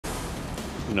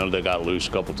You know, they got loose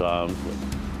a couple times,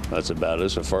 but that's about it.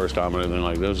 It's the first time anything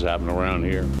like this has happened around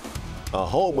here. A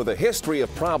home with a history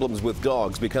of problems with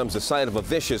dogs becomes the site of a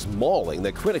vicious mauling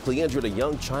that critically injured a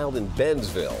young child in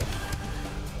Bennsville.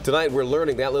 Tonight, we're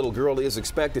learning that little girl is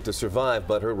expected to survive,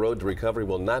 but her road to recovery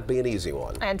will not be an easy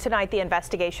one. And tonight, the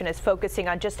investigation is focusing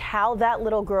on just how that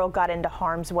little girl got into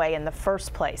harm's way in the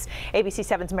first place. ABC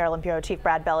 7's Maryland Bureau Chief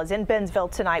Brad Bell is in Bennsville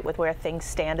tonight with where things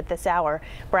stand at this hour.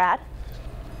 Brad?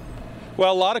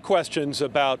 Well, a lot of questions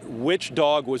about which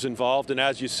dog was involved and,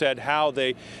 as you said, how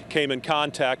they came in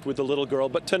contact with the little girl.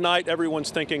 But tonight,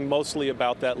 everyone's thinking mostly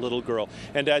about that little girl.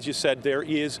 And as you said, there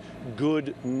is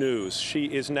good news. She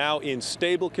is now in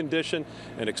stable condition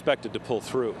and expected to pull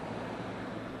through.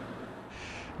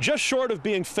 Just short of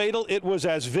being fatal, it was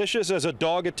as vicious as a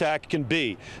dog attack can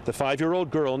be. The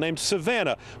 5-year-old girl named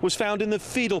Savannah was found in the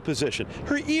fetal position.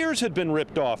 Her ears had been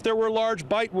ripped off. There were large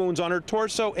bite wounds on her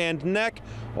torso and neck.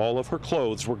 All of her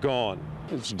clothes were gone.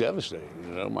 It's devastating.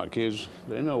 You know, my kids,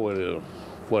 they know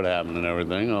what happened and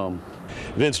everything.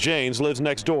 Vince Janes lives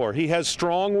next door. He has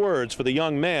strong words for the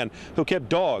young man who kept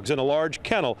dogs in a large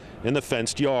kennel in the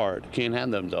fenced yard. Can't have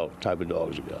them type of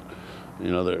dogs you got. You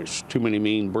know, there's too many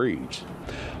mean breeds.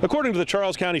 According to the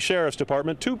Charles County Sheriff's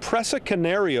Department, 2 Presa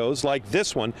Canarios like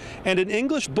this one and an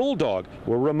English Bulldog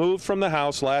were removed from the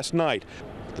house last night.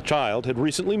 The child had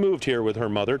recently moved here with her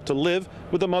mother to live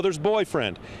with the mother's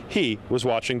boyfriend. He was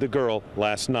watching the girl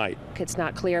last night. It's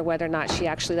not clear whether or not she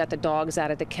actually let the dogs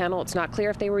out of the kennel. It's not clear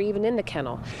if they were even in the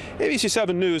kennel. ABC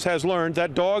 7 News has learned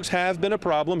that dogs have been a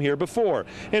problem here before.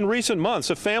 In recent months,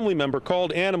 a family member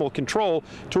called animal control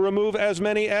to remove as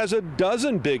many as a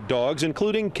dozen big dogs,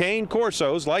 including cane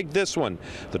corsos like this one.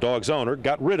 The dog's owner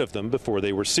got rid of them before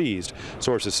they were seized.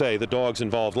 Sources say the dogs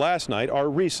involved last night are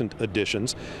recent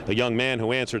additions. A young man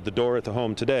who answered the door at the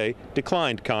home today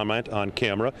declined comment on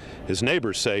camera. His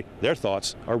neighbors say their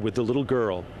thoughts are with the little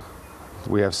girl.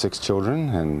 We have 6 children,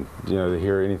 and to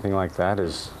hear anything like that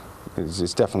is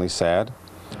definitely sad.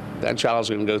 That child's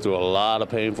going to go through a lot of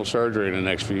painful surgery in the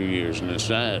next few years, and it's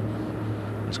sad.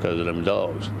 It's because of them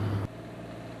dogs.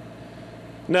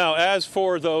 Now, as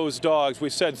for those dogs, we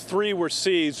said 3 were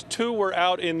seized, 2 were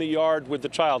out in the yard with the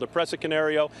child, a Presa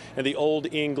Canario and the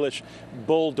Old English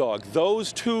Bulldog.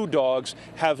 Those 2 dogs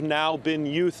have now been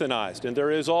euthanized, and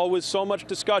there is always so much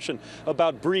discussion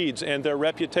about breeds and their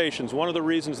reputations. One of the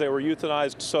reasons they were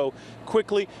euthanized so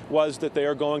quickly was that they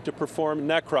are going to perform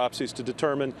necropsies to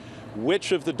determine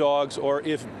which of the dogs or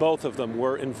if both of them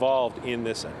were involved in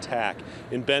this attack.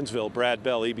 In Bennsville, Brad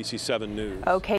Bell, ABC 7 News. Okay.